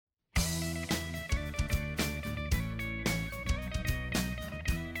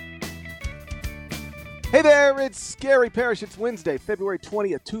Hey there, it's Gary Parrish. It's Wednesday, February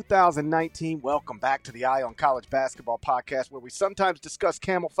 20th, 2019. Welcome back to the Eye on College Basketball podcast, where we sometimes discuss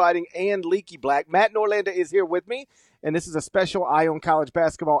camel fighting and leaky black. Matt Norlander is here with me, and this is a special Eye on College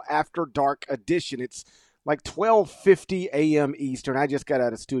Basketball After Dark edition. It's like 12:50 a.m. Eastern. I just got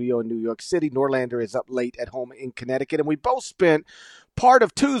out of studio in New York City. Norlander is up late at home in Connecticut, and we both spent part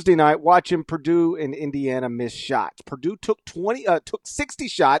of Tuesday night watching Purdue and Indiana miss shots. Purdue took 60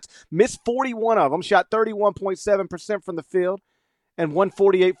 shots, missed 41 of them, shot 31.7% from the field, and won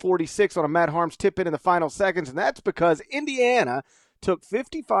 48-46 on a Matt Harms tip-in in the final seconds. And that's because Indiana took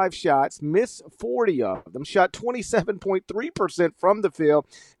 55 shots, missed 40 of them, shot 27.3% from the field.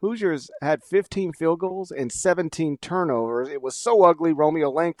 Hoosiers had 15 field goals and 17 turnovers. It was so ugly, Romeo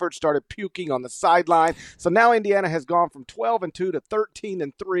Langford started puking on the sideline. So now Indiana has gone from 12-2 to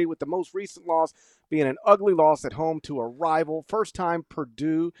 13-3, with the most recent loss being an ugly loss at home to a rival. First time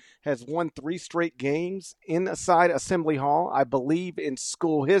Purdue has won 3 straight games inside Assembly Hall, I believe, in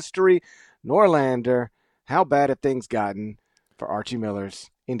school history. Norlander, how bad have things gotten for Archie Miller's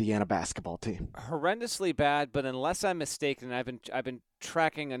Indiana basketball team? Horrendously bad, but unless I'm mistaken, I've been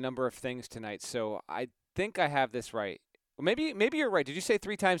tracking a number of things tonight, so I think I have this right. Maybe you're right. Did you say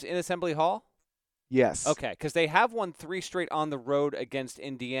 3 times in Assembly Hall? Yes. Okay, because they have won 3 straight on the road against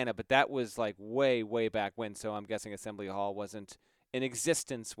Indiana, but that was like way, way back when, so I'm guessing Assembly Hall wasn't in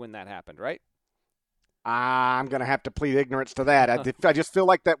existence when that happened, right? I'm going to have to plead ignorance to that. I just feel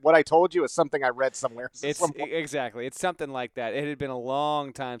like that what I told you is something I read somewhere. Exactly. It's something like that. It had been a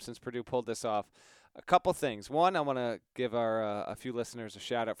long time since Purdue pulled this off. A couple things. One, I want to give our a few listeners a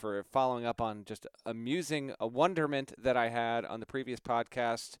shout-out for following up on just a wonderment that I had on the previous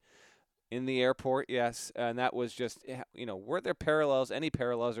podcast in the airport, yes, and that was just, were there any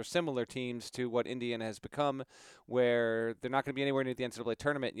parallels or similar teams to what Indiana has become, where they're not going to be anywhere near the NCAA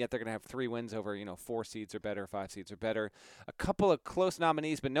tournament, and yet they're going to have 3 wins over, 4 seeds or better, 5 seeds or better. A couple of close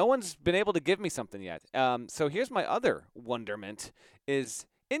nominees, but no one's been able to give me something yet. So here's my other wonderment, is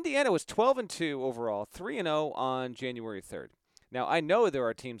Indiana was 12-2 overall, 3-0 on January 3rd. Now, I know there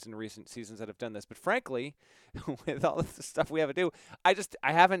are teams in recent seasons that have done this, but frankly, with all the stuff we have to do, I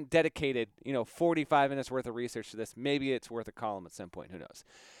haven't dedicated, 45 minutes worth of research to this. Maybe it's worth a column at some point. Who knows?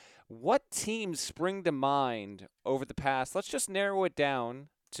 What teams spring to mind over the past, let's just narrow it down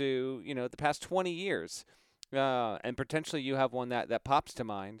to, the past 20 years. And potentially you have one that pops to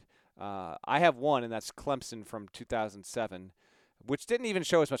mind. I have one, and that's Clemson from 2007, which didn't even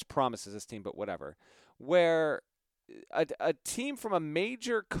show as much promise as this team, but whatever, where a team from a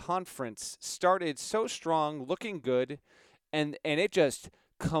major conference started so strong, looking good, and it just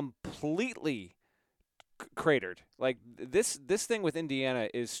completely cratered. Like this thing with Indiana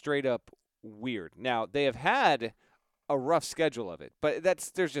is straight up weird. Now, they have had a rough schedule of it, but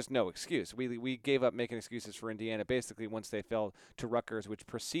there's just no excuse. We gave up making excuses for Indiana basically once they fell to Rutgers, which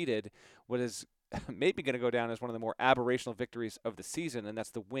preceded what is maybe going to go down as one of the more aberrational victories of the season, and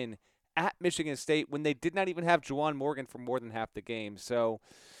that's the win at Michigan State when they did not even have Juwan Morgan for more than half the game. So,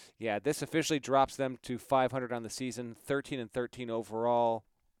 yeah, this officially drops them to 500 on the season, 13-13 overall.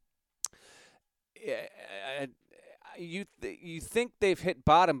 You think they've hit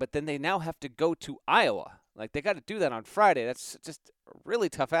bottom, but then they now have to go to Iowa. Like, they got to do that on Friday. That's just a really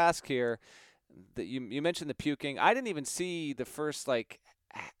tough ask here. You mentioned the puking. I didn't even see the first,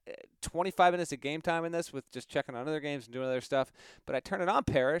 25 minutes of game time in this with just checking on other games and doing other stuff. But I turned it on,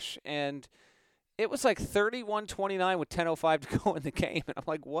 Parrish, and it was like 31-29 with 10:05 to go in the game. And I'm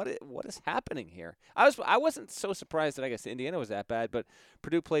like, what is happening here? I wasn't so surprised that I guess Indiana was that bad, but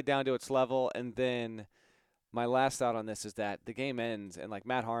Purdue played down to its level. And then my last thought on this is that the game ends, and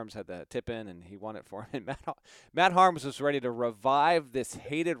Matt Harms had the tip in, and he won it for him. And Matt Harms was ready to revive this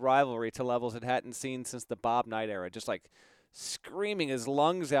hated rivalry to levels it hadn't seen since the Bob Knight era, just screaming his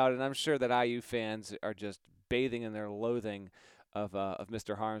lungs out, and I'm sure that IU fans are just bathing in their loathing of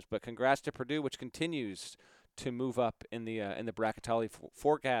Mr. Harms. But congrats to Purdue, which continues to move up in the bracketology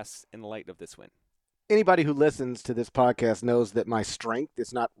forecasts in light of this win. Anybody who listens to this podcast knows that my strength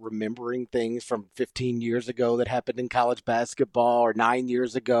is not remembering things from 15 years ago that happened in college basketball, or 9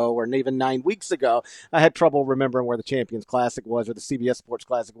 years ago, or even 9 weeks ago. I had trouble remembering where the Champions Classic was or the CBS Sports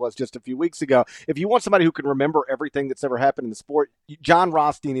Classic was just a few weeks ago. If you want somebody who can remember everything that's ever happened in the sport, John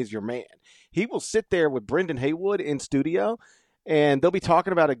Rothstein is your man. He will sit there with Brendan Haywood in studio, and they'll be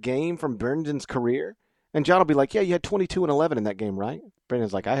talking about a game from Brendan's career. And John will be like, yeah, you had 22 and 11 in that game, right?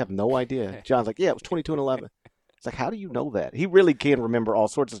 Brendan's like, I have no idea. John's like, yeah, it was 22 and 11. It's like, how do you know that? He really can remember all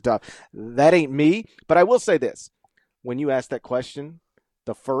sorts of stuff. That ain't me. But I will say this. When you asked that question,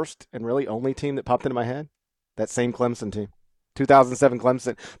 the first and really only team that popped into my head, that same Clemson team, 2007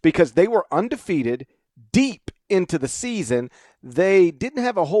 Clemson, because they were undefeated, deep into the season. They didn't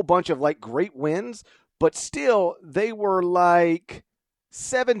have a whole bunch of like great wins, but still they were like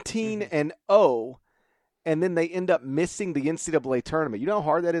 17-0, and then they end up missing the NCAA tournament. You know how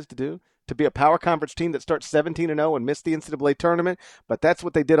hard that is to do? To be a power conference team that starts 17-0 and miss the NCAA tournament? But that's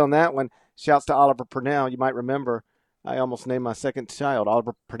what they did on that one. Shouts to Oliver Purnell. You might remember I almost named my second child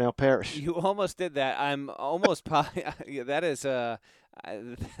Oliver Purnell Parrish. You almost did that. I'm almost that is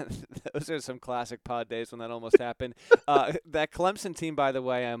those are some classic pod days when that almost happened. That Clemson team, by the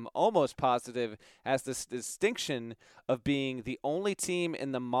way, I'm almost positive has this distinction of being the only team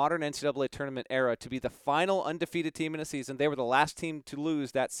in the modern NCAA tournament era to be the final undefeated team in a season. They were the last team to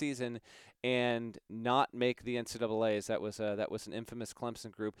lose that season and not make the NCAAs. That was an infamous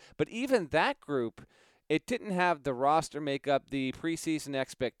Clemson group. But even that group, it didn't have the roster makeup, the preseason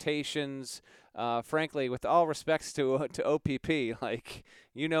expectations. Frankly, with all respects to OPP, like,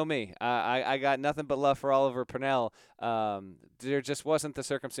 you know me, I got nothing but love for Oliver Purnell. There just wasn't the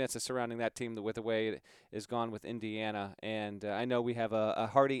circumstances surrounding that team with the way it is gone with Indiana. And I know we have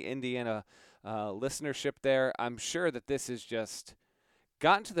a hearty Indiana listenership there. I'm sure that this has just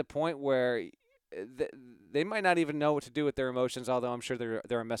gotten to the point where they might not even know what to do with their emotions, although I'm sure there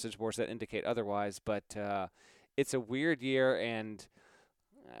are message boards that indicate otherwise. But it's a weird year, and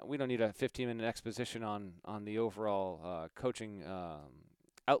we don't need a 15-minute exposition on the overall coaching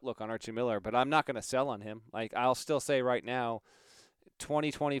outlook on Archie Miller, but I'm not going to sell on him. Like, I'll still say right now,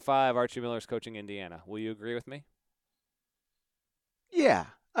 2025, Archie Miller's coaching Indiana. Will you agree with me? Yeah,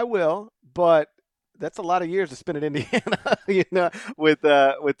 I will, but that's a lot of years to spend in Indiana,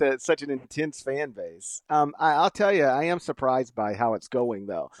 with such an intense fan base. I'll tell you, I am surprised by how it's going,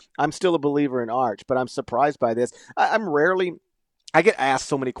 though. I'm still a believer in Arch, but I'm surprised by this. I get asked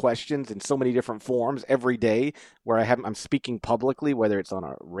so many questions in so many different forms every day where I'm speaking publicly, whether it's on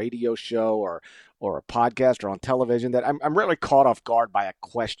a radio show or a podcast or on television, that I'm rarely caught off guard by a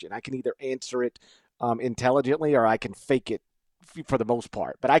question. I can either answer it intelligently or I can fake it for the most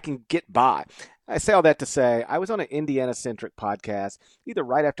part, but I can get by. I say all that to say I was on an Indiana-centric podcast either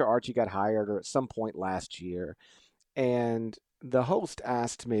right after Archie got hired or at some point last year, and the host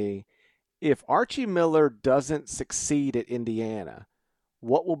asked me, if Archie Miller doesn't succeed at Indiana,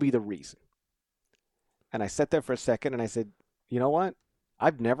 what will be the reason? And I sat there for a second and I said, you know what?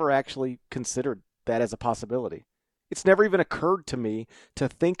 I've never actually considered that as a possibility. It's never even occurred to me to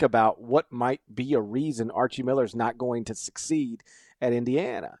think about what might be a reason Archie Miller's not going to succeed at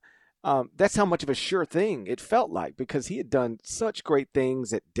Indiana. That's how much of a sure thing it felt like, because he had done such great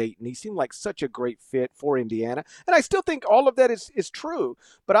things at Dayton. He seemed like such a great fit for Indiana. And I still think all of that is true.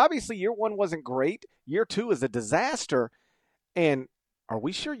 But obviously year one wasn't great. Year two is a disaster. And are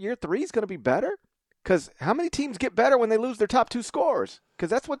we sure year three is going to be better? Because how many teams get better when they lose their top two scorers?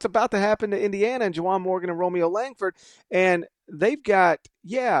 Because that's what's about to happen to Indiana and Juwan Morgan and Romeo Langford. And they've got,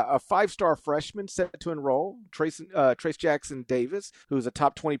 a five-star freshman set to enroll, Trace Jackson Davis, who's a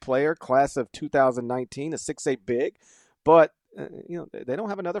top 20 player, class of 2019, a 6'8" big. But, they don't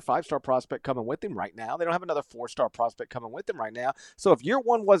have another five-star prospect coming with him right now. They don't have another four-star prospect coming with him right now. So if year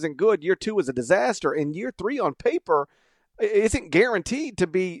one wasn't good, year two was a disaster. And year three on paper isn't guaranteed to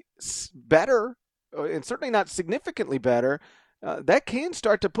be better, and certainly not significantly better. That can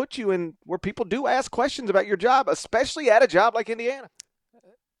start to put you in where people do ask questions about your job, especially at a job like Indiana.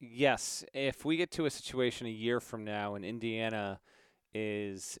 Yes. If we get to a situation a year from now and Indiana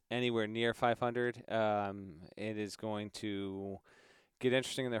is anywhere near 500, it is going to get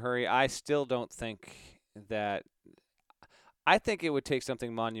interesting in a hurry. I still don't think that – I think it would take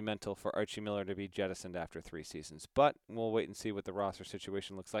something monumental for Archie Miller to be jettisoned after 3 seasons. But we'll wait and see what the roster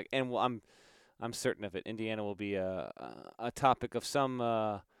situation looks like. And I'm certain of it. Indiana will be a topic of some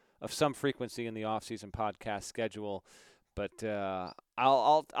frequency in the offseason podcast schedule. But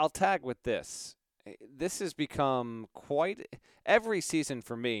I'll tag with this. This has become every season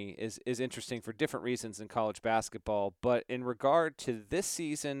for me is interesting for different reasons in college basketball. But in regard to this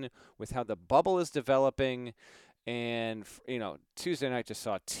season, with how the bubble is developing, and Tuesday night just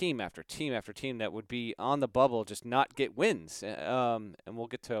saw team after team after team that would be on the bubble just not get wins. And we'll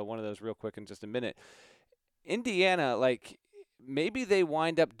get to one of those real quick in just a minute. Indiana, maybe they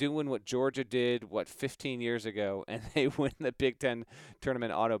wind up doing what Georgia did, 15 years ago, and they win the Big Ten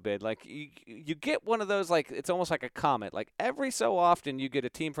tournament auto bid. You get one of those, it's almost like a comet. Every so often you get a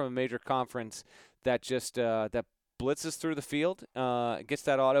team from a major conference that just that blitzes through the field, gets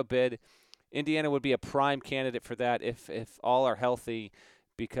that auto bid. Indiana would be a prime candidate for that if all are healthy,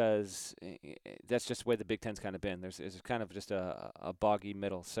 because that's just the way the Big Ten's kind of been. There's kind of just a boggy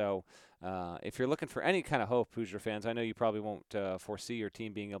middle. So if you're looking for any kind of hope, Hoosier fans, I know you probably won't foresee your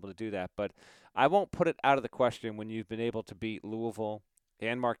team being able to do that, but I won't put it out of the question when you've been able to beat Louisville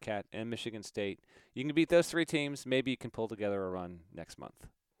and Marquette and Michigan State. You can beat those three teams. Maybe you can pull together a run next month.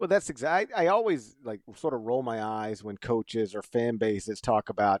 Well, that's exactly. I always sort of roll my eyes when coaches or fan bases talk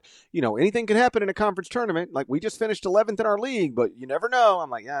about, anything can happen in a conference tournament. Like, we just finished 11th in our league, but you never know. I'm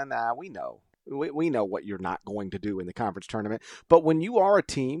like, yeah, nah, we know. We know what you're not going to do in the conference tournament. But when you are a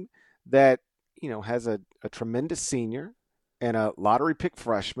team that, has a tremendous senior and a lottery pick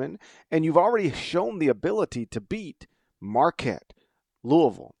freshman, and you've already shown the ability to beat Marquette,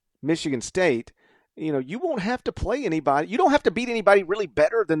 Louisville, Michigan State, you won't have to play anybody. You don't have to beat anybody really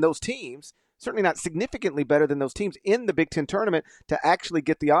better than those teams, certainly not significantly better than those teams in the Big Ten tournament to actually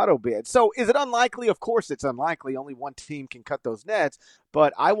get the auto bid. So is it unlikely? Of course it's unlikely. Only one team can cut those nets,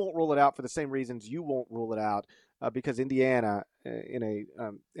 but I won't rule it out for the same reasons you won't rule it out, because Indiana, in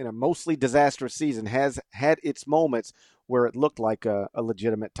a mostly disastrous season, has had its moments where it looked like a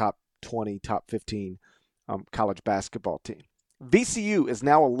legitimate top 20, top 15 college basketball team. VCU is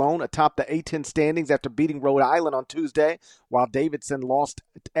now alone atop the A-10 standings after beating Rhode Island on Tuesday, while Davidson lost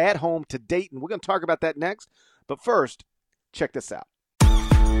at home to Dayton. We're going to talk about that next. But first, check this out.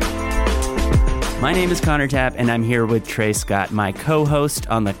 My name is Connor Tapp, and I'm here with Trey Scott, my co-host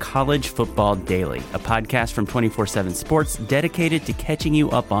on the College Football Daily, a podcast from 24/7 Sports dedicated to catching you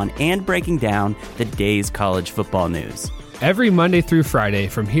up on and breaking down the day's college football news. Every Monday through Friday,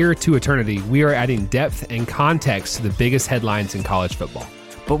 from here to eternity, we are adding depth and context to the biggest headlines in college football.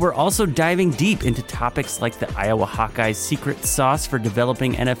 But we're also diving deep into topics like the Iowa Hawkeyes' secret sauce for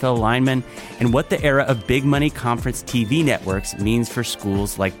developing NFL linemen and what the era of big money conference TV networks means for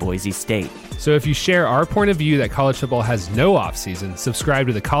schools like Boise State. So if you share our point of view that college football has no offseason, subscribe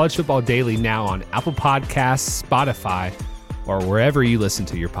to the College Football Daily now on Apple Podcasts, Spotify, or wherever you listen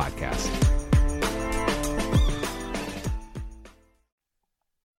to your podcast.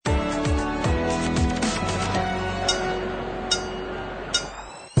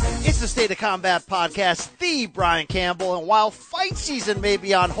 The State of Combat podcast, the Brian Campbell, and while fight season may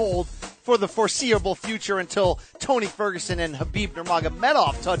be on hold for the foreseeable future until Tony Ferguson and Habib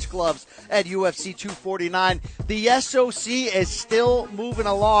Nurmagomedov touch gloves at UFC 249, the SOC is still moving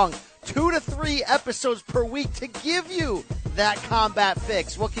along. 2 to 3 episodes per week to give you that combat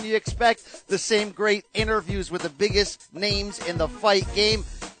fix. What can you expect? The same great interviews with the biggest names in the fight game.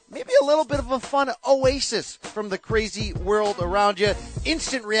 Maybe a little bit of a fun oasis from the crazy world around you.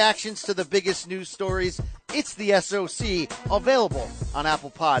 Instant reactions to the biggest news stories. It's the SOC, available on Apple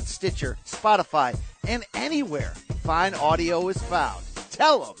Pod, Stitcher, Spotify, and anywhere fine audio is found.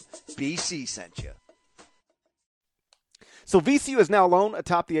 Tell them BC sent you. So VCU is now alone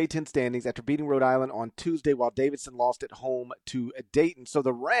atop the A-10 standings after beating Rhode Island on Tuesday, while Davidson lost at home to Dayton. So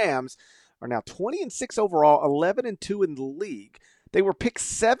the Rams are now 20-6 overall, 11-2 in the league. They were picked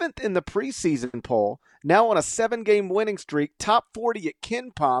 7th in the preseason poll, now on a 7-game winning streak, top 40 at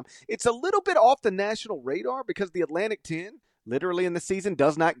KenPom. It's a little bit off the national radar because the Atlantic 10, literally in the season,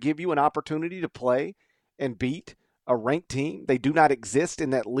 does not give you an opportunity to play and beat a ranked team. They do not exist in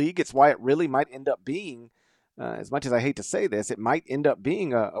that league. It's why it really might end up being, as much as I hate to say this, it might end up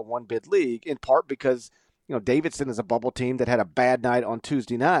being a one-bid league, in part because Davidson is a bubble team that had a bad night on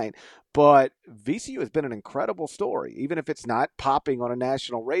Tuesday night. But VCU has been an incredible story, even if it's not popping on a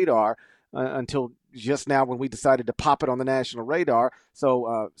national radar until just now when we decided to pop it on the national radar.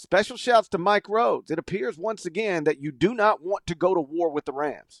 So special shouts to Mike Rhodes. It appears once again that you do not want to go to war with the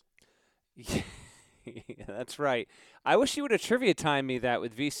Rams. Yeah, that's right. I wish you would have trivia timed me that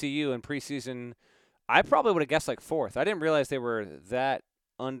with VCU in preseason. I probably would have guessed like 4th. I didn't realize they were that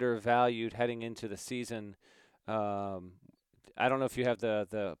undervalued heading into the season. I don't know if you have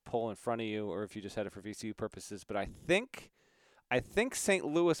the poll in front of you or if you just had it for VCU purposes, but I think St.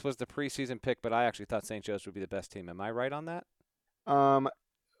 Louis was the preseason pick, but I actually thought St. Joe's would be the best team. Am I right on that?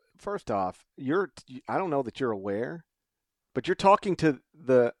 First off, I don't know that you're aware, but you're talking to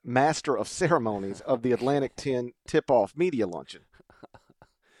the master of ceremonies of the Atlantic 10 tip-off media luncheon.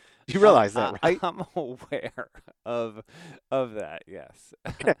 You realize that, right? I'm aware of that, yes.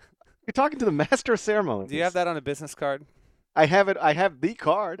 You're talking to the master of ceremonies. Do you have that on a business card? I have it. I have the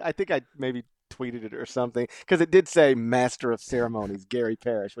card. I think I maybe tweeted it or something because it did say Master of Ceremonies, Gary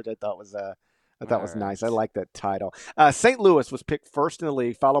Parrish, which I thought was nice. I like that title. St. Louis was picked first in the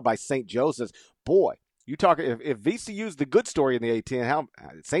league, followed by St. Joseph's. Boy, you talk if VCU's the good story in the A-10, how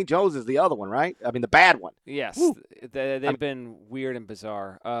St. Joe's is the other one, right? I mean, the bad one. Yes, they've been weird and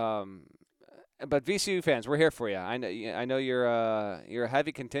bizarre. But VCU fans, we're here for you. I know you're a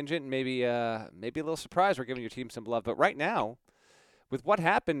heavy contingent, and maybe a little surprised we're giving your team some love. But right now, with what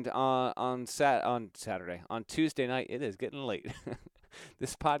happened on Tuesday night, it is getting late.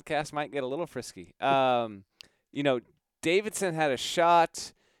 This podcast might get a little frisky. Davidson had a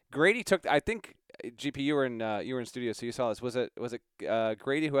shot. Grady took. I think GP, you were in studio, so you saw this. Was it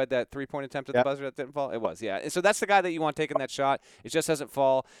Grady who had that 3-point attempt at the buzzer that didn't fall? It was, yeah. And so that's the guy that you want taking that shot. It just doesn't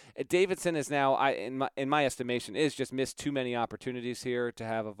fall. Davidson is now, in my estimation, is just missed too many opportunities here to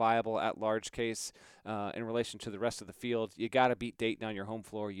have a viable at-large case in relation to the rest of the field. You got to beat Dayton on your home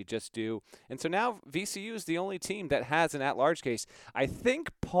floor. You just do. And so now VCU is the only team that has an at-large case. I think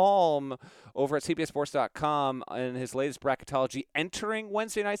Palm over at CBSSports.com in his latest bracketology entering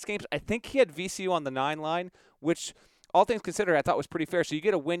Wednesday night's games, I think he had VCU on the 9 line, which all things considered I thought was pretty fair. So you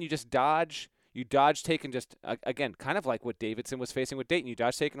get a win, you just dodge. You dodge taking just, again, kind of like what Davidson was facing with Dayton. You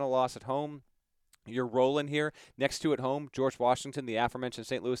dodge taking a loss at home. You're rolling here. Next to at home, George Washington, the aforementioned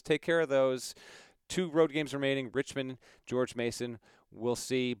St. Louis. Take care of those. 2 road games remaining, Richmond, George Mason. We'll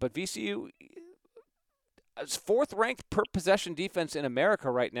see. But VCU is 4th-ranked per-possession defense in America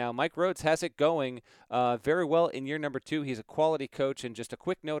right now. Mike Rhodes has it going very well in year number 2. He's a quality coach. And just a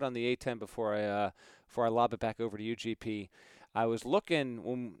quick note on the A-10 before I lob it back over to you, GP. I was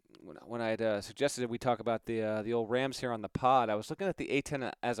looking when I had suggested that we talk about the old Rams here on the pod. I was looking at the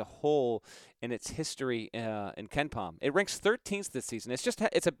A-10 as a whole in its history in KenPom. It ranks 13th this season.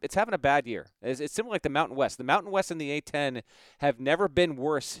 It's having a bad year. It's similar like the Mountain West. The Mountain West and the A-10 have never been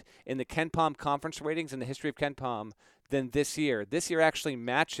worse in the KenPom conference ratings in the history of KenPom than this year. This year actually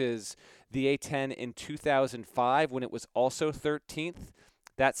matches the A-10 in 2005 when it was also 13th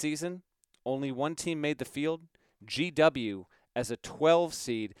that season. Only one team made the field, GW, as a 12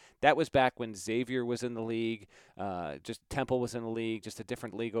 seed. That was back when Xavier was in the league, just Temple was in the league, just a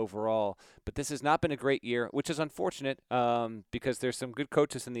different league overall. But this has not been a great year, which is unfortunate because there's some good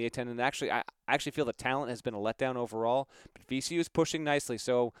coaches in the A-10. And actually, I actually feel the talent has been a letdown overall. But VCU is pushing nicely.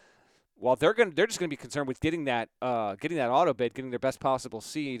 So while they're just going to be concerned with getting that auto bid, getting their best possible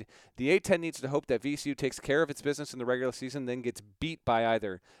seed, the A-10 needs to hope that VCU takes care of its business in the regular season, then gets beat by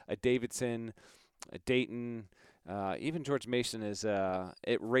either a Davidson, a Dayton. Even George Mason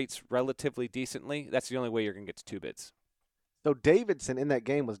it rates relatively decently. That's the only way you're going to get to 2 bids. So Davidson in that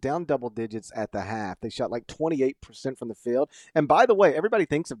game was down double digits at the half. They shot like 28% from the field. And by the way, everybody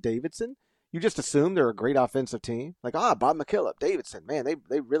thinks of Davidson. You just assume they're a great offensive team. Like, Bob McKillop, Davidson, man,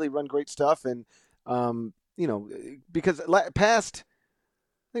 they really run great stuff. And, because past,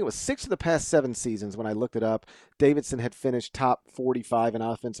 I think it was 6 of the past 7 seasons when I looked it up, Davidson had finished top 45 in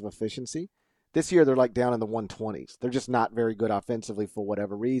offensive efficiency. This year, they're like down in the 120s. They're just not very good offensively for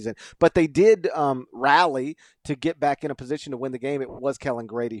whatever reason. But they did rally to get back in a position to win the game. It was Kellen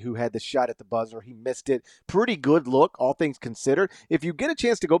Grady who had the shot at the buzzer. He missed it. Pretty good look, all things considered. If you get a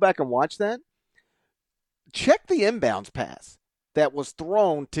chance to go back and watch that, check the inbounds pass that was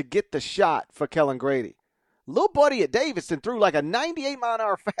thrown to get the shot for Kellen Grady. Little buddy at Davidson threw like a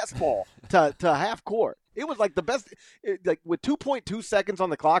 98-mile-an-hour fastball to half court. It was like the best, like with 2.2 seconds on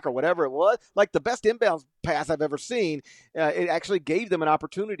the clock or whatever it was, like the best inbounds pass I've ever seen. It actually gave them an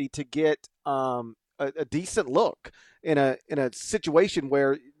opportunity to get a decent look in a situation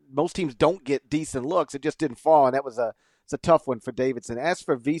where most teams don't get decent looks. It just didn't fall, and it's a tough one for Davidson. As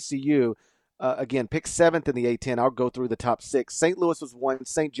for VCU, again, picked 7th in the A-10. I'll go through the top 6. St. Louis was 1.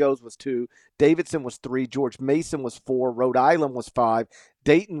 St. Joe's was 2. Davidson was 3. George Mason was 4. Rhode Island was 5.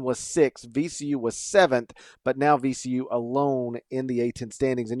 Dayton was 6. VCU was 7th. But now VCU alone in the A-10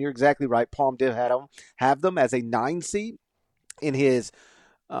 standings. And you're exactly right. Palm did have them as a 9 seed in his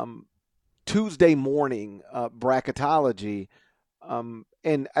Tuesday morning bracketology.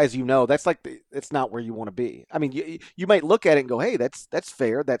 And as you know, that's it's not where you want to be. I mean, you might look at it and go, hey, that's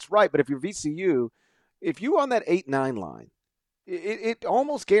fair, that's right. But if you're VCU, if you're on that 8-9 line, it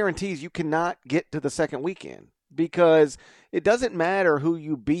almost guarantees you cannot get to the second weekend because it doesn't matter who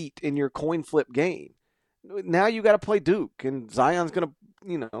you beat in your coin flip game. Now you got to play Duke, and Zion's going to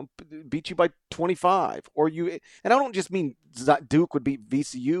beat you by 25. And I don't just mean Duke would beat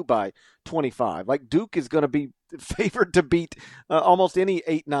VCU by 25. Like Duke is going to be favored to beat almost any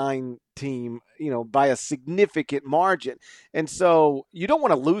 8-9 team, by a significant margin. And so you don't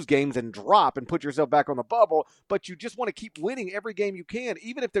want to lose games and drop and put yourself back on the bubble, but you just want to keep winning every game you can,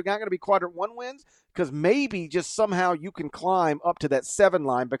 even if they're not going to be quadrant 1 wins, because maybe just somehow you can climb up to that 7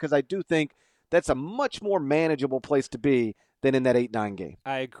 line, because I do think that's a much more manageable place to be than in that 8-9 game.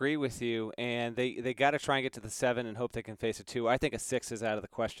 I agree with you, and they got to try and get to the 7 and hope they can face a 2. I think a 6 is out of the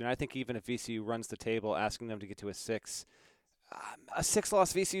question. I think even if VCU runs the table, asking them to get to a 6, a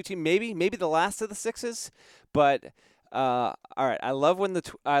 6-loss VCU team, maybe the last of the 6s, but all right. I love when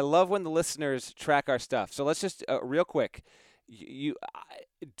the listeners track our stuff. So let's just real quick,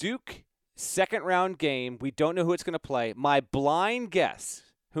 Duke second round game. We don't know who it's going to play. My blind guess.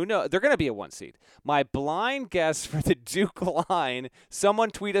 Who knows? They're going to be a 1 seed. My blind guess for the Duke line.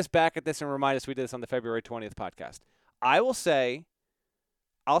 Someone tweet us back at this and remind us we did this on the February 20th podcast. I'll say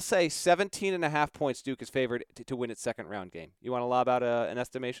 17.5 points. Duke is favored to win its second round game. You want to lob out an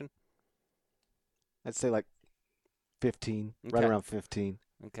estimation? I'd say like 15, right around 15.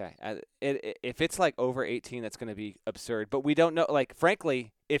 Okay. If it's like over 18, that's going to be absurd. But we don't know. Like,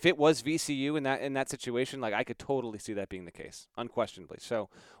 frankly, if it was VCU in that situation, like I could totally see that being the case, unquestionably. So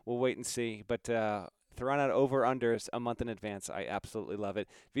we'll wait and see. But throwing out over-unders a month in advance, I absolutely love it.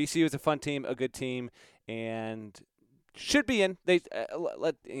 VCU is a fun team, a good team, and should be in. They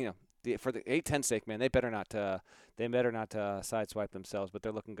for the A-10 sake, man, they better not sideswipe themselves. But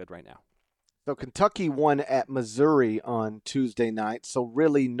they're looking good right now. So Kentucky won at Missouri on Tuesday night, so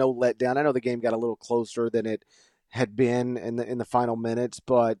really no letdown. I know the game got a little closer than it had been in the final minutes,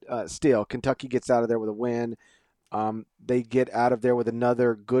 but still, Kentucky gets out of there with a win. They get out of there with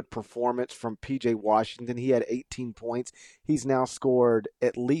another good performance from P.J. Washington. He had 18 points. He's now scored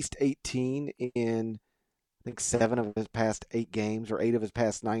at least 18 in, I think, 7 of his past 8 games or 8 of his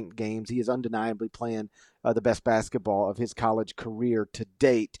past 9 games. He is undeniably playing the best basketball of his college career to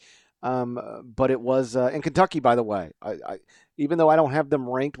date. But it was in Kentucky, by the way. I even though I don't have them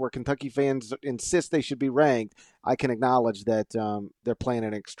ranked where Kentucky fans insist they should be ranked, I can acknowledge that they're playing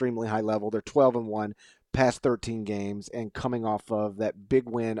at an extremely high level. They're 12-1 past 13 games and coming off of that big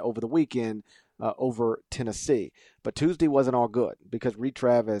win over the weekend over Tennessee. But Tuesday wasn't all good because Reid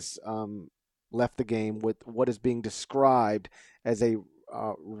Travis left the game with what is being described as a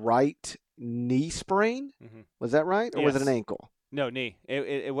right knee sprain. Mm-hmm. Was that right? Or was it an ankle? No, knee.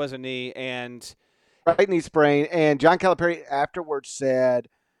 It was a knee, and right knee sprain. And John Calipari afterwards said,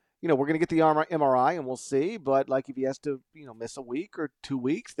 we're going to get the MRI and we'll see. But like if he has to, miss a week or 2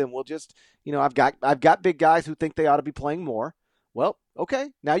 weeks, then we'll just, I've got big guys who think they ought to be playing more. Well,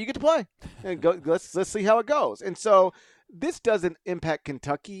 okay, now you get to play and go. Let's see how it goes. And so this doesn't impact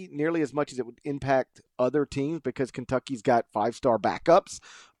Kentucky nearly as much as it would impact other teams because Kentucky's got 5-star backups.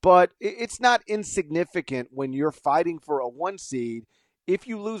 But it's not insignificant when you're fighting for a 1 seed. If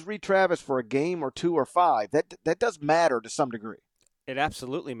you lose Reid Travis for a game or 2 or 5, that does matter to some degree. It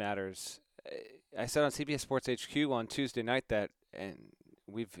absolutely matters. I said on CBS Sports HQ on Tuesday night that, and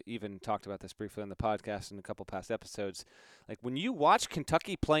we've even talked about this briefly on the podcast in a couple past episodes, like when you watch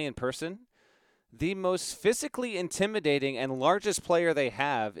Kentucky play in person, the most physically intimidating and largest player they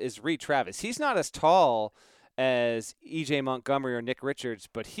have is Reid Travis. He's not as tall as E.J. Montgomery or Nick Richards,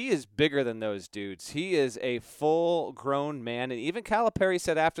 but he is bigger than those dudes. He is a full-grown man, and even Calipari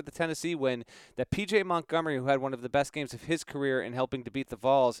said after the Tennessee win that P.J. Montgomery, who had one of the best games of his career in helping to beat the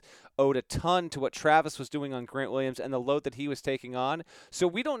Vols, owed a ton to what Travis was doing on Grant Williams and the load that he was taking on. So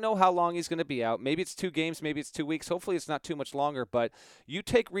we don't know how long he's going to be out. Maybe it's 2 games, maybe it's 2 weeks. Hopefully it's not too much longer, but you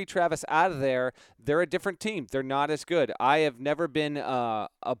take Reid Travis out of there, they're a different team. They're not as good. I have never been a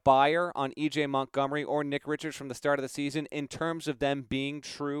buyer on E.J. Montgomery or Nick Richards from the start of the season in terms of them being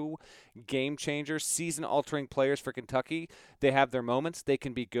true game changers, season-altering players for Kentucky. They have their moments. They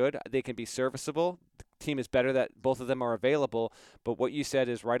can be good. They can be serviceable. The team is better that both of them are available. But what you said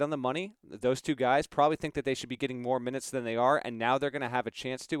is right on the money. Those 2 guys probably think that they should be getting more minutes than they are, and now they're going to have a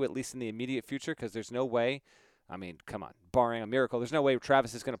chance to, at least in the immediate future, because there's no way. I mean, come on, barring a miracle, there's no way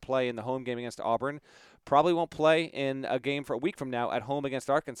Travis is going to play in the home game against Auburn. Probably won't play in a game for a week from now at home against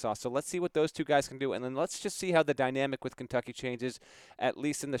Arkansas. So let's see what those 2 guys can do. And then let's just see how the dynamic with Kentucky changes, at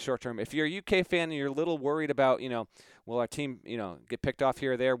least in the short term. If you're a UK fan and you're a little worried about, will our team, get picked off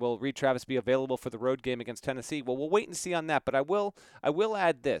here or there? Will Reid Travis be available for the road game against Tennessee? Well, we'll wait and see on that. But I will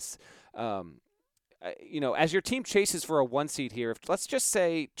add this. As your team chases for a 1 seed here, let's just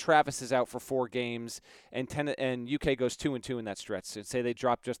say Travis is out for 4 games and UK goes 2-2 in that stretch. So say they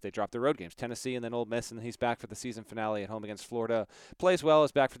drop the road games, Tennessee and then Ole Miss, and then he's back for the season finale at home against Florida. Plays well,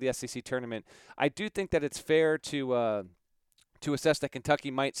 is back for the SEC tournament. I do think that it's fair to assess that Kentucky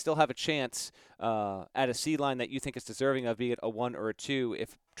might still have a chance at a seed line that you think is deserving of, be it a 1 or a 2,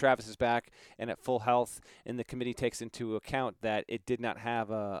 if Travis is back and at full health, and the committee takes into account that it did not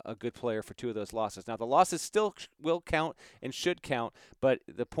have a good player for 2 of those losses. Now, the losses still will count and should count, but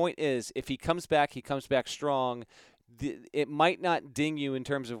the point is, if he comes back strong. It might not ding you in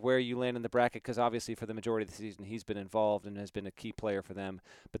terms of where you land in the bracket because obviously for the majority of the season he's been involved and has been a key player for them.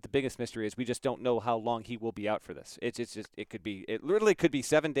 But the biggest mystery is we just don't know how long he will be out for this. It literally could be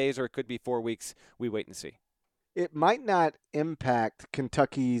 7 days or it could be 4 weeks. We wait and see. it might not impact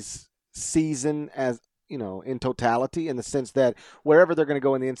Kentucky's season as in totality, in the sense that wherever they're going to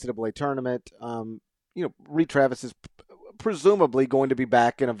go in the NCAA tournament, Reid Travis is presumably going to be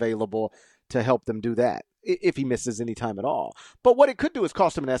back and available to help them do that if he misses any time at all. But what it could do is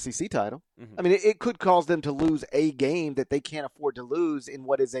cost them an SEC title. Mm-hmm. I mean, it could cause them to lose a game that they can't afford to lose in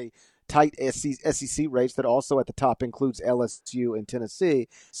what is a tight SEC race that also at the top includes LSU and Tennessee.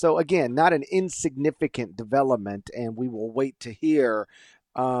 So, again, not an insignificant development, and we will wait to hear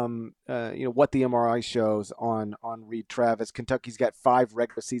what the MRI shows on Reid Travis. Kentucky's got 5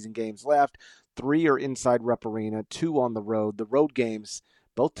 regular season games left. 3 are inside Rupp Arena, 2 on the road. The road games,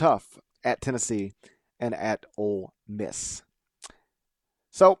 both tough, at Tennessee and at Ole Miss.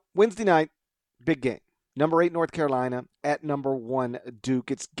 So Wednesday night, big game. Number 8 North Carolina at number 1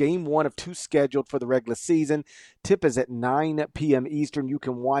 Duke. It's game 1 of 2 scheduled for the regular season. Tip is at 9 p.m. Eastern. You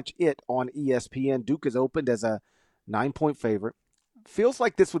can watch it on ESPN. Duke is opened as a 9-point favorite. Feels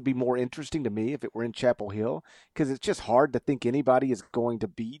like this would be more interesting to me if it were in Chapel Hill, because it's just hard to think anybody is going to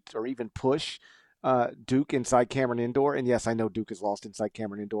beat or even push Duke inside Cameron Indoor. And yes, I know Duke has lost inside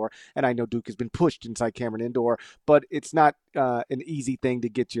Cameron Indoor, and I know Duke has been pushed inside Cameron Indoor, but it's not an easy thing to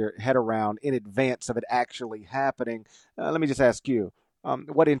get your head around in advance of it actually happening. Let me just ask you,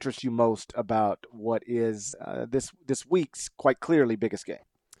 what interests you most about what is this week's quite clearly biggest game?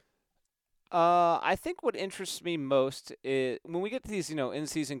 I think what interests me most is when we get to these,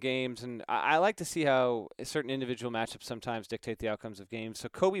 in-season games, and I like to see how certain individual matchups sometimes dictate the outcomes of games. So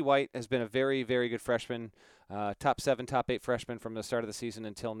Kobe White has been a very, very good freshman, top 7, top 8 freshman from the start of the season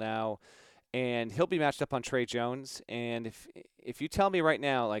until now, and he'll be matched up on Trey Jones. And if you tell me right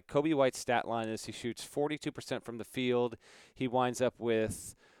now, like Kobe White's stat line is he shoots 42% from the field, he winds up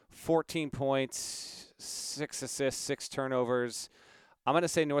with 14 points, 6 assists, 6 turnovers. I'm going to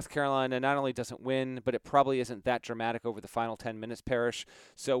say North Carolina not only doesn't win, but it probably isn't that dramatic over the final 10 minutes, Parrish.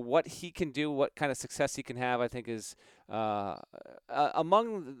 So what he can do, what kind of success he can have, I think is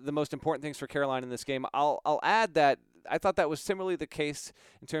among the most important things for Carolina in this game. I'll add that I thought that was similarly the case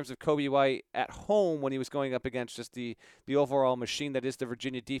in terms of Kobe White at home when he was going up against just the overall machine that is the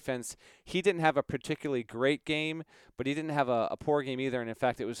Virginia defense. He didn't have a particularly great game, but he didn't have a poor game either. And, in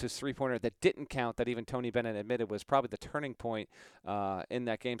fact, it was his three-pointer that didn't count that even Tony Bennett admitted was probably the turning point in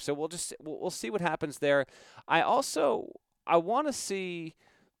that game. So we'll see what happens there. I want to see –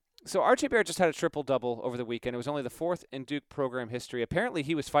 so R.J. Barrett just had a triple-double over the weekend. It was only the 4th in Duke program history. Apparently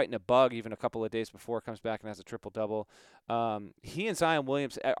he was fighting a bug even a couple of days before, comes back and has a triple-double. He and Zion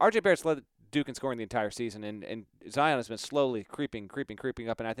Williams – R.J. Barrett's led Duke in scoring the entire season, and Zion has been slowly creeping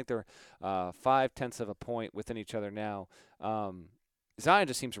up, and I think they're 0.5 of a point within each other now. Zion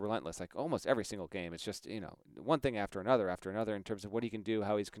just seems relentless, like almost every single game. It's just, one thing after another in terms of what he can do,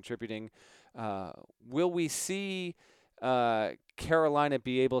 how he's contributing. Will we see Carolina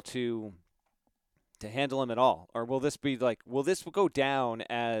be able to handle him at all? Or will this go down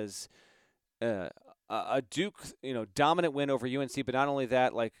as a Duke, dominant win over UNC, but not only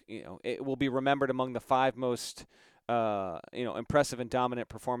that, it will be remembered among the 5 most, impressive and dominant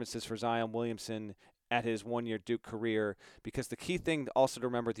performances for Zion Williamson at his 1-year Duke career, because the key thing also to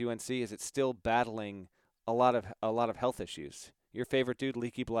remember with UNC is it's still battling a lot of health issues. Your favorite dude,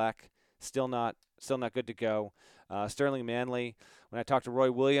 Leaky Black, still not good to go. Sterling Manley, when I talked to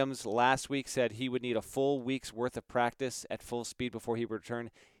Roy Williams last week, said he would need a full week's worth of practice at full speed before he would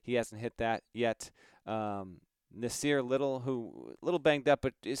return. He hasn't hit that yet. Nasir Little, who a little banged up,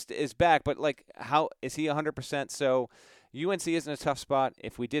 but is back. But how is he 100%? So UNC is in a tough spot.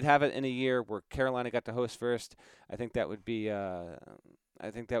 If we did have it in a year where Carolina got to host first, I think that would be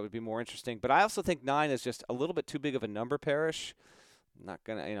more interesting. But I also think 9 is just a little bit too big of a number, Parrish.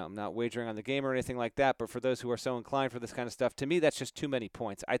 I'm not wagering on the game or anything like that, but for those who are so inclined for this kind of stuff, to me, that's just too many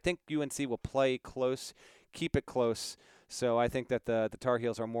points. I think UNC will play close, keep it close. So I think that the Tar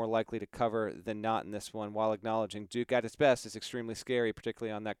Heels are more likely to cover than not in this one, while acknowledging Duke at its best is extremely scary,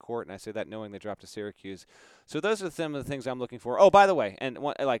 particularly on that court, and I say that knowing they dropped to Syracuse. So those are some of the things I'm looking for. Oh, by the way, and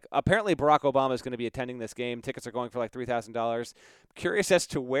apparently Barack Obama is going to be attending this game. Tickets are going for $3,000. Curious as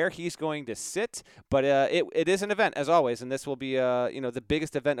to where he's going to sit, but it is an event, as always, and this will be the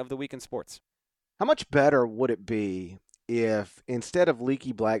biggest event of the week in sports. How much better would it be if instead of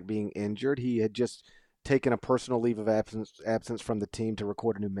Leaky Black being injured, he had just taken a personal leave of absence from the team to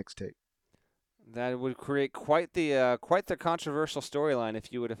record a new mixtape? That would create quite the controversial storyline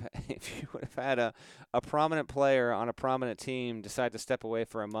if you would have had a prominent player on a prominent team decide to step away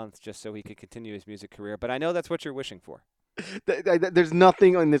for a month just so he could continue his music career. But I know that's what you're wishing for. There's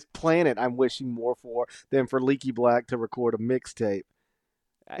nothing on this planet I'm wishing more for than for Leaky Black to record a mixtape.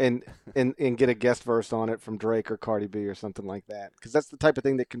 and get a guest verse on it from Drake or Cardi B or something like that, because that's the type of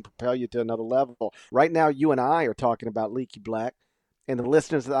thing that can propel you to another level. Right now, you and I are talking about Leaky Black, and the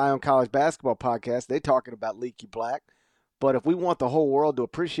listeners of the Eye on College Basketball podcast, they're talking about Leaky Black. But if we want the whole world to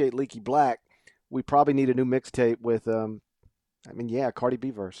appreciate Leaky Black, we probably need a new mixtape with, Cardi B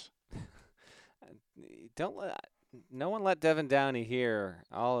verse. No one let Devin Downey hear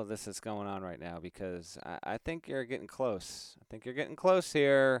all of this that's going on right now, because I think you're getting close. I think you're getting close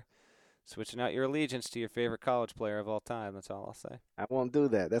here, switching out your allegiance to your favorite college player of all time. That's all I'll say. I won't do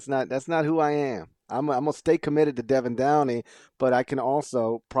that. That's not who I am. I'm gonna stay committed to Devin Downey, but I can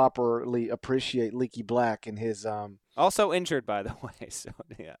also properly appreciate Leaky Black and his also injured, by the way. So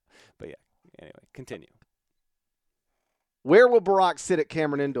yeah, but yeah. Anyway, continue. Where will Barack sit at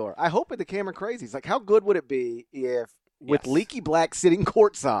Cameron Indoor? I hope at the Cameron Crazies. Like, how good would it be if, with Leaky Black sitting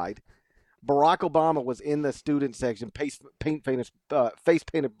courtside, Barack Obama was in the student section, face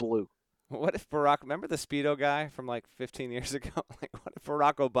painted blue? What if Barack? Remember the Speedo guy from like 15 years ago? Like, what if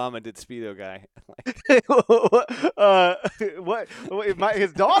Barack Obama did Speedo guy?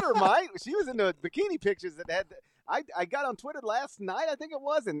 His daughter might. She was in the bikini pictures that had. I got on Twitter last night, I think it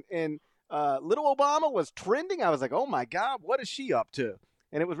was, and little Obama was trending. I was like, oh my God, what is she up to?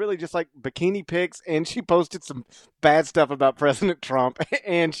 And it was really just like bikini pics, and she posted some bad stuff about President Trump,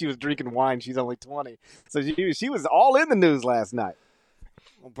 and she was drinking wine. She's only 20. So she was all in the news last night.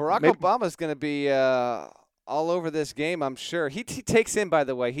 Well, Barack Obama's going to be all over this game, I'm sure. He takes in, by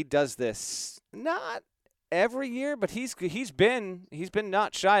the way, he does this not every year, but he's been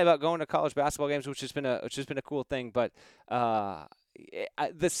not shy about going to college basketball games, which has been a cool thing. But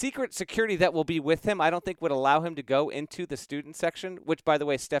the secret security that will be with him, I don't think would allow him to go into the student section, which, by the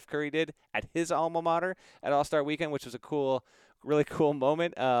way, Steph Curry did at his alma mater at All-Star Weekend, which was a really cool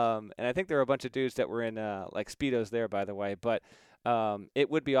moment. And I think there were a bunch of dudes that were in like Speedos there, by the way. But it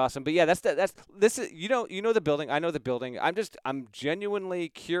would be awesome. But yeah, this is you know the building. I know the building. I'm genuinely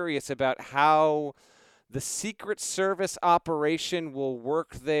curious about how the Secret Service operation will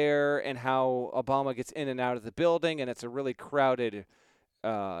work there, and how Obama gets in and out of the building. And it's a really crowded,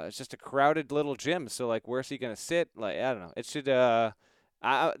 it's just a crowded little gym. So like, where's he going to sit? Like, I don't know. It should,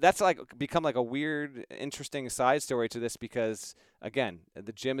 that's like become like a weird, interesting side story to this, because again,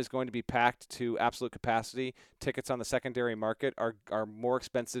 the gym is going to be packed to absolute capacity. Tickets on the secondary market are more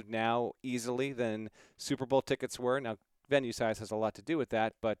expensive now easily than Super Bowl tickets were. Now, venue size has a lot to do with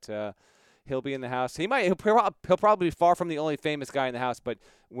that, but, he'll be in the house. He'll probably be far from the only famous guy in the house. But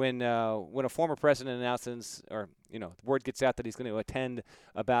when a former president announces, or word gets out that he's going to attend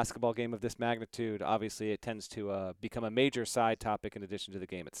a basketball game of this magnitude, obviously it tends to become a major side topic in addition to the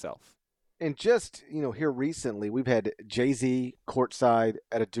game itself. And just here recently, we've had Jay-Z courtside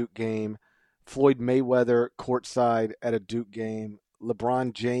at a Duke game, Floyd Mayweather courtside at a Duke game,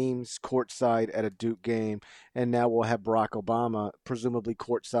 LeBron James courtside at a Duke game, and now we'll have Barack Obama presumably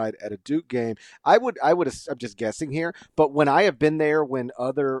courtside at a Duke game. I'm just guessing here, but when I have been there when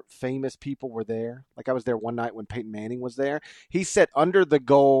other famous people were there, like I was there one night when Peyton Manning was there, he sat under the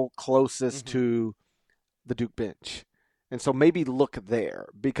goal closest to the Duke bench. And so maybe look there,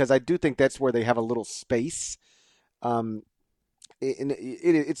 because I do think that's where they have a little space.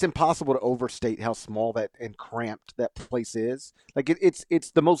 It's impossible to overstate how small that and cramped that place is. Like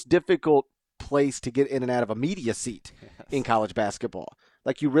it's the most difficult place to get in and out of a media seat in college basketball.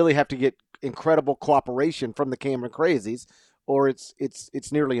 Like, you really have to get incredible cooperation from the Cameron Crazies, or it's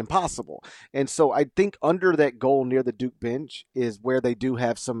nearly impossible. And so I think under that goal near the Duke bench is where they do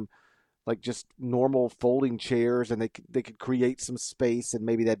have some, like, just normal folding chairs, and they could create some space, and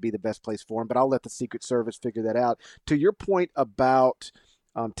maybe that'd be the best place for them. But I'll let the Secret Service figure that out. To your point about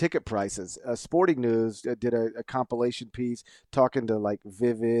ticket prices, Sporting News did a compilation piece talking to like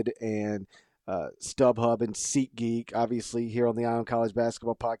Vivid and StubHub and SeatGeek. Obviously, here on the Eye on College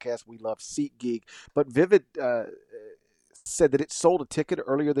Basketball podcast, we love SeatGeek. But Vivid said that it sold a ticket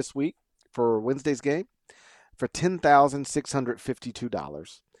earlier this week for Wednesday's game for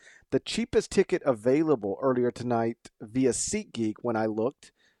 $10,652. The cheapest ticket available earlier tonight via SeatGeek, when I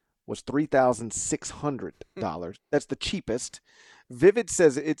looked, was $3,600. That's the cheapest. Vivid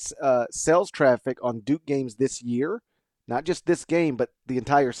says its sales traffic on Duke games this year, not just this game, but the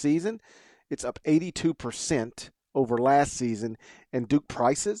entire season, it's up 82% over last season. And Duke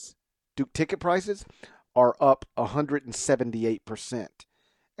ticket prices, are up 178%.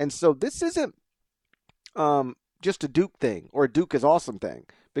 And so this isn't just a Duke thing or a Duke is awesome thing,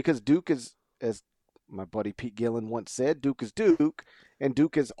 because Duke is, as my buddy Pete Gillen once said, Duke is Duke, and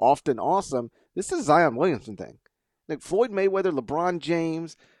Duke is often awesome. This is a Zion Williamson thing. Like Floyd Mayweather, LeBron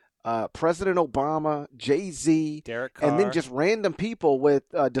James, President Obama, Jay-Z, Derek Carr. and then just random people with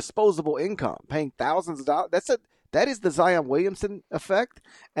disposable income paying thousands of dollars. That is the Zion Williamson effect,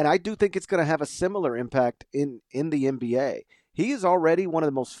 and I do think it's going to have a similar impact in the NBA. He is already one of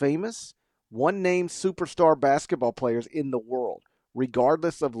the most famous one-name superstar basketball players in the world,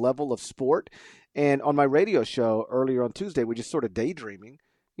 regardless of level of sport. And on my radio show earlier on Tuesday, we just sort of daydreaming,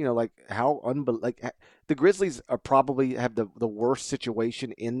 like how the Grizzlies are probably have the worst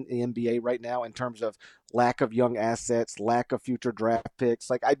situation in the NBA right now in terms of lack of young assets, lack of future draft picks.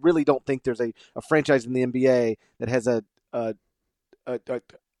 Like, I really don't think there's a franchise in the NBA that has a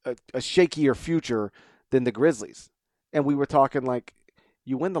shakier future than the Grizzlies. And we were talking like,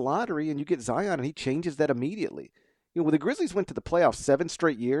 you win the lottery and you get Zion and he changes that immediately. When the Grizzlies went to the playoffs 7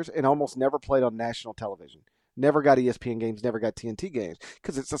 straight years and almost never played on national television, never got ESPN games, never got TNT games,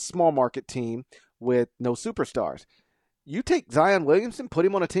 because it's a small market team with no superstars. You take Zion Williamson, put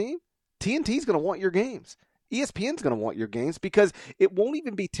him on a team, TNT's going to want your games. ESPN's going to want your games because it won't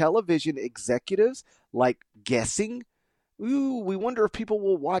even be television executives like guessing, we wonder if people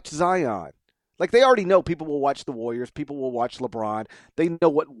will watch Zion. Like, they already know people will watch the Warriors, people will watch LeBron. They know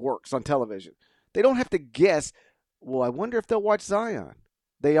what works on television. They don't have to guess, well, I wonder if they'll watch Zion.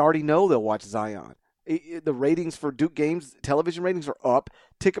 They already know they'll watch Zion. The ratings for Duke games, television ratings are up,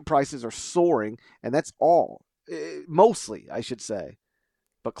 ticket prices are soaring, and that's all. Mostly, I should say,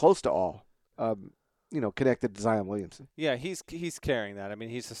 but close to all, connected to Zion Williamson. Yeah, he's carrying that. I mean,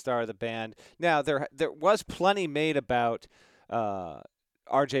 he's the star of the band. Now, there was plenty made about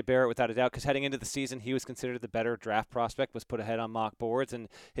R.J. Barrett, without a doubt, because heading into the season, he was considered the better draft prospect, was put ahead on mock boards, and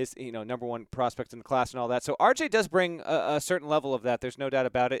his number one prospect in the class and all that. So R.J. does bring a certain level of that. There's no doubt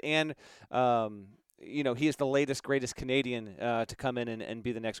about it. And he is the latest, greatest Canadian to come in and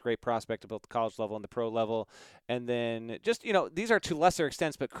be the next great prospect at both the college level and the pro level. And then just, these are to lesser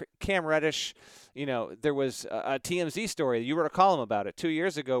extents, but Cam Reddish, there was a TMZ story. You wrote a column about it 2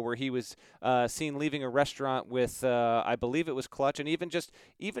 years ago where he was seen leaving a restaurant with, I believe it was Clutch, and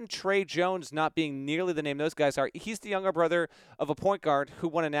even Trey Jones not being nearly the name those guys are. He's the younger brother of a point guard who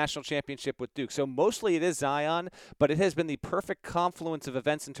won a national championship with Duke. So mostly it is Zion, but it has been the perfect confluence of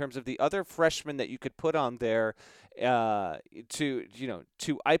events in terms of the other freshmen that you could put on there to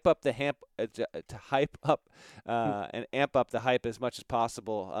hype up the and amp up the hype as much as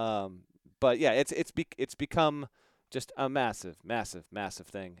possible. But yeah, it's become just a massive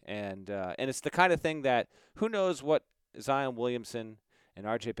thing, and it's the kind of thing that who knows what Zion Williamson and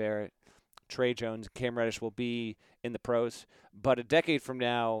R.J. Barrett, Trey Jones, Cam Reddish will be in the pros, but a decade from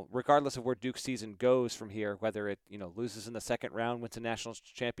now, regardless of where Duke's season goes from here, whether it loses in the second round, wins a national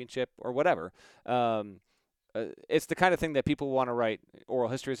championship, or whatever, it's the kind of thing that people want to write oral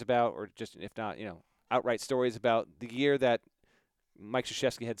histories about, or just if not, outright stories about the year that Mike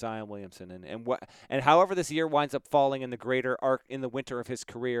Krzyzewski had Zion Williamson, and however this year winds up falling in the greater arc in the winter of his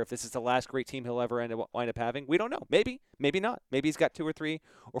career, if this is the last great team he'll ever wind up having, we don't know. Maybe not. Maybe he's got 2 or 3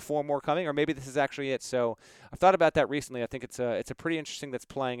 or 4 more coming, or maybe this is actually it. So I've thought about that recently. I think it's a pretty interesting that's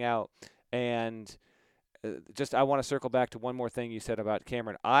playing out, and I want to circle back to one more thing you said about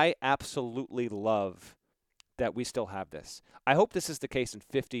Cameron. I absolutely love that we still have this. I hope this is the case in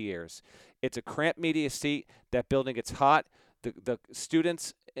 50 years. It's a cramped media seat. That building gets hot. The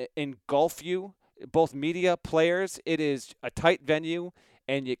students engulf you, both media, players. It is a tight venue,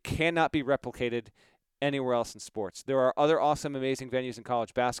 and it cannot be replicated anywhere else in sports. There are other awesome, amazing venues in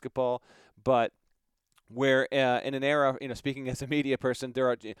college basketball, but where in an era, speaking as a media person, there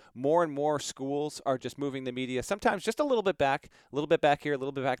are more and more schools are just moving the media, sometimes just a little bit back here, a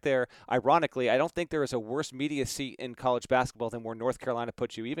little bit back there. Ironically, I don't think there is a worse media seat in college basketball than where North Carolina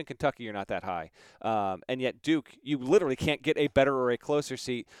puts you. Even Kentucky, you're not that high. And yet Duke, you literally can't get a better or a closer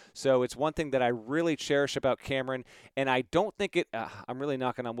seat. So it's one thing that I really cherish about Cameron, and I don't think I'm really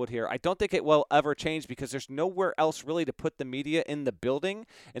knocking on wood here, I don't think it will ever change because there's nowhere else really to put the media in the building,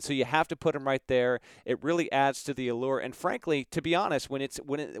 and so you have to put them right there. It really adds to the allure, and frankly, to be honest,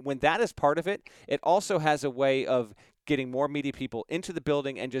 when that is part of it, it also has a way of getting more media people into the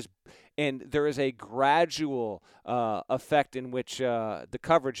building, and there is a gradual effect in which the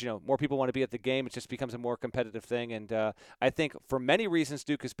coverage, more people want to be at the game. It just becomes a more competitive thing, and I think for many reasons,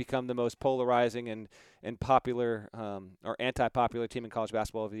 Duke has become the most polarizing and popular or anti-popular team in college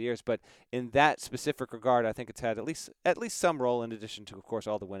basketball over the years. But in that specific regard, I think it's had at least some role, in addition to, of course,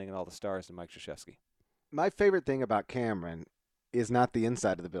 all the winning and all the stars in Mike Krzyzewski. My favorite thing about Cameron is not the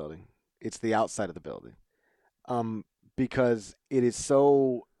inside of the building. It's the outside of the building. Because it is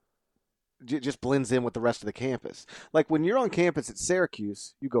so just blends in with the rest of the campus. Like when you're on campus at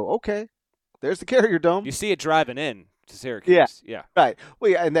Syracuse, you go, okay, there's the Carrier Dome. You see it driving in to Syracuse. Yeah. Right.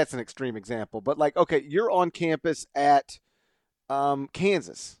 Well, yeah, and that's an extreme example. But, like, okay, you're on campus at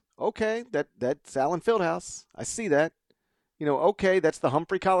Kansas. Okay, that's Allen Fieldhouse. I see that. Okay, that's the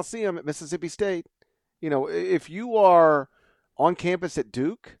Humphrey Coliseum at Mississippi State. If you are on campus at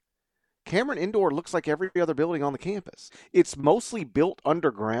Duke, Cameron Indoor looks like every other building on the campus. It's mostly built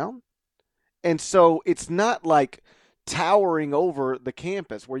underground, and so it's not like towering over the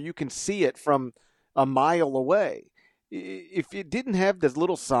campus where you can see it from a mile away. If it didn't have this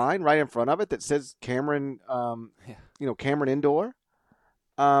little sign right in front of it that says Cameron, Cameron Indoor,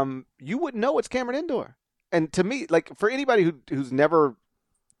 you wouldn't know it's Cameron Indoor. And to me, like, for anybody who's never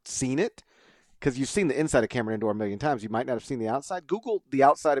seen it, because you've seen the inside of Cameron Indoor a million times, you might not have seen the outside. Google the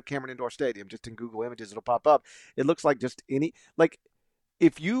outside of Cameron Indoor Stadium. Just in Google Images, it'll pop up. It looks like just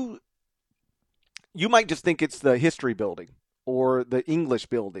if you might just think it's the history building or the English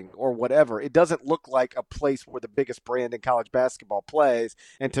building or whatever. It doesn't look like a place where the biggest brand in college basketball plays.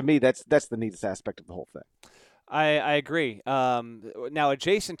 And to me, that's the neatest aspect of the whole thing. I agree. Now,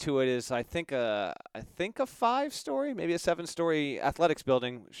 adjacent to it is, I think a 5-story, maybe a 7-story athletics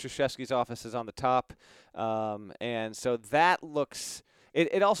building. Krzyzewski's office is on the top, and so that looks.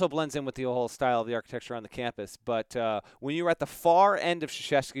 It also blends in with the whole style of the architecture on the campus. But when you're at the far end of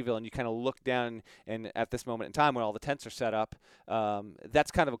Krzyzewskiville and you kind of look down, and at this moment in time when all the tents are set up,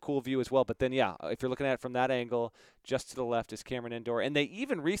 that's kind of a cool view as well. But then, yeah, if you're looking at it from that angle, just to the left is Cameron Indoor. And they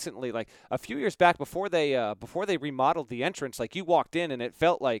even recently, like a few years back, before they remodeled the entrance, like you walked in and it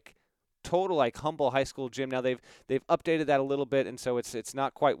felt like total like humble high school gym. Now they've updated that a little bit, and so it's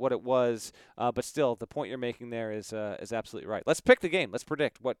not quite what it was, but still the point you're making there is absolutely right. Let's pick the game. Let's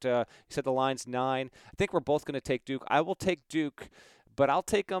predict what you said. The line's 9. I think we're both going to take Duke. I will take Duke, but I'll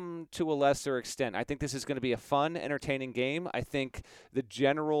take them to a lesser extent. I think this is going to be a fun, entertaining game. I think the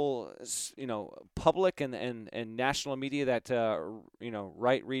general, public and national media that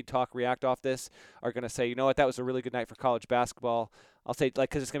write, read, talk, react off this are going to say, you know what, that was a really good night for college basketball. I'll say,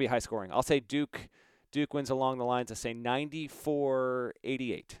 because it's going to be high scoring. I'll say Duke wins along the lines of, say,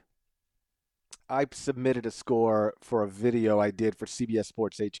 94-88. I submitted a score for a video I did for CBS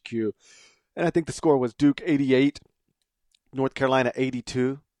Sports HQ, and I think the score was Duke 88, North Carolina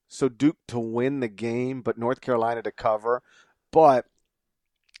 82. So Duke to win the game, but North Carolina to cover.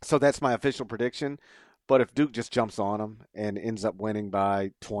 So that's my official prediction. But if Duke just jumps on them and ends up winning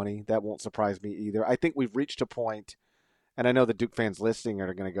by 20, that won't surprise me either. I think we've reached a point. And I know the Duke fans listening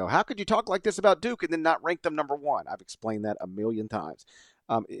are going to go, how could you talk like this about Duke and then not rank them number 1? I've explained that a million times.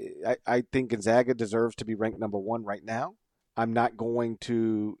 I think Gonzaga deserves to be ranked number 1 right now. I'm not going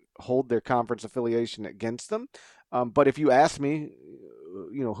to hold their conference affiliation against them. But if you ask me,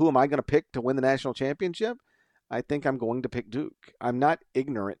 who am I going to pick to win the national championship? I think I'm going to pick Duke. I'm not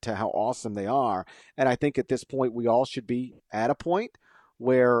ignorant to how awesome they are. And I think at this point we all should be at a point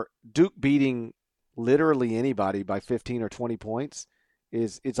where Duke beating literally anybody by 15 or 20 points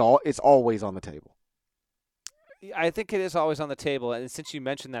it's always on the table. I think it is always on the table. And since you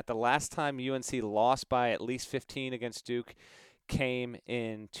mentioned that, the last time UNC lost by at least 15 against Duke came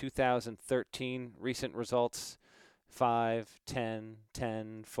in 2013. Recent results 5, 10,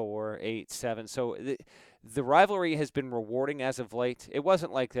 10, 4, 8, 7. So the rivalry has been rewarding as of late. It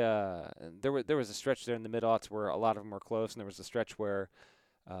wasn't like there was a stretch there in the mid-aughts where a lot of them were close, and there was a stretch where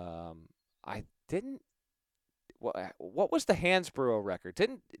I didn't. What was the Hansborough record?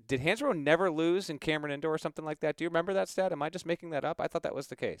 Did Hansborough never lose in Cameron Indoor or something like that? Do you remember that stat? Am I just making that up? I thought that was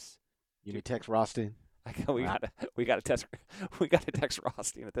the case. You need text Rothstein. We got to text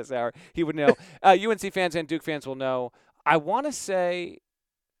Rothstein at this hour. He would know. UNC fans and Duke fans will know. I want to say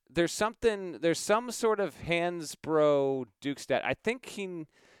there's some sort of Hansborough Duke stat. I think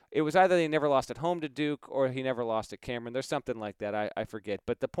it was either they never lost at home to Duke or he never lost at Cameron. There's something like that. I forget.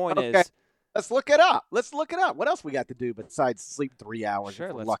 But the point is. Let's look it up. What else we got to do besides sleep 3 hours?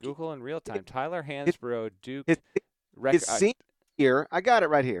 Sure, let's lucky? Google in real time. Tyler Hansborough, Duke. His senior year, I got it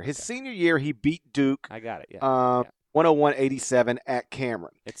right here. His senior year, he beat Duke. I got it, yeah. 101-87 at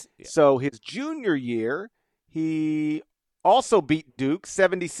Cameron. So his junior year, he also beat Duke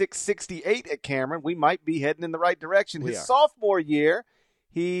 76-68 at Cameron. We might be heading in the right direction. His sophomore year,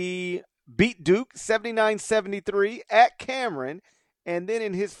 he beat Duke 79-73 at Cameron. And then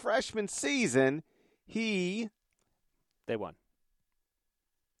in his freshman season, they won.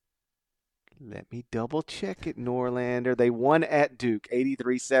 Let me double check it, Norlander. They won at Duke,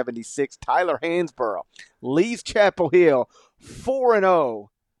 83-76. Tyler Hansborough leaves Chapel Hill 4-0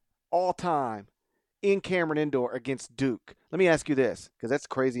 all time in Cameron Indoor against Duke. Let me ask you this, because that's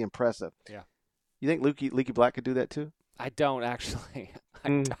crazy impressive. Yeah. You think Leaky Black could do that too? I don't actually.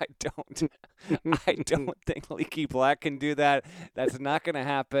 I don't think Leaky Black can do that. That's not going to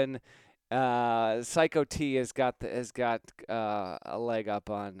happen. Psycho T has got a leg up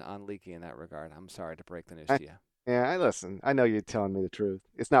on Leaky in that regard. I'm sorry to break the news to you. Yeah, listen. I know you're telling me the truth.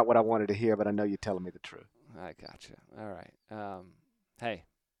 It's not what I wanted to hear, but I know you're telling me the truth. I gotcha. All right. Hey,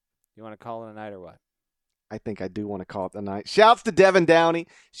 you want to call it a night or what? I think I do want to call it the night. Shouts to Devin Downey.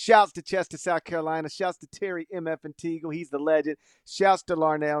 Shouts to Chester, South Carolina. Shouts to Terry MF and Teagle. He's the legend. Shouts to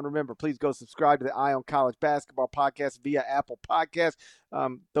Larnell. And remember, please go subscribe to the Eye on College Basketball podcast via Apple Podcasts.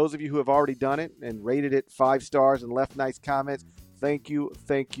 Those of you who have already done it and rated it 5 stars and left nice comments, thank you,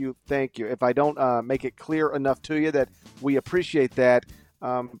 thank you, thank you. If I don't make it clear enough to you that we appreciate that,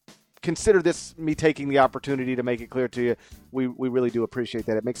 consider this me taking the opportunity to make it clear to you. We really do appreciate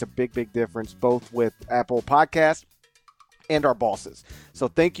that. It makes a big, big difference, both with Apple Podcasts and our bosses. So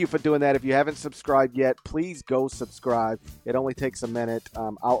thank you for doing that. If you haven't subscribed yet, please go subscribe. It only takes a minute.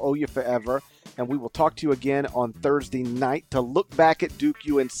 I'll owe you forever. And we will talk to you again on Thursday night to look back at Duke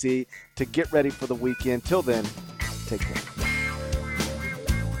UNC, to get ready for the weekend. Till then, take care.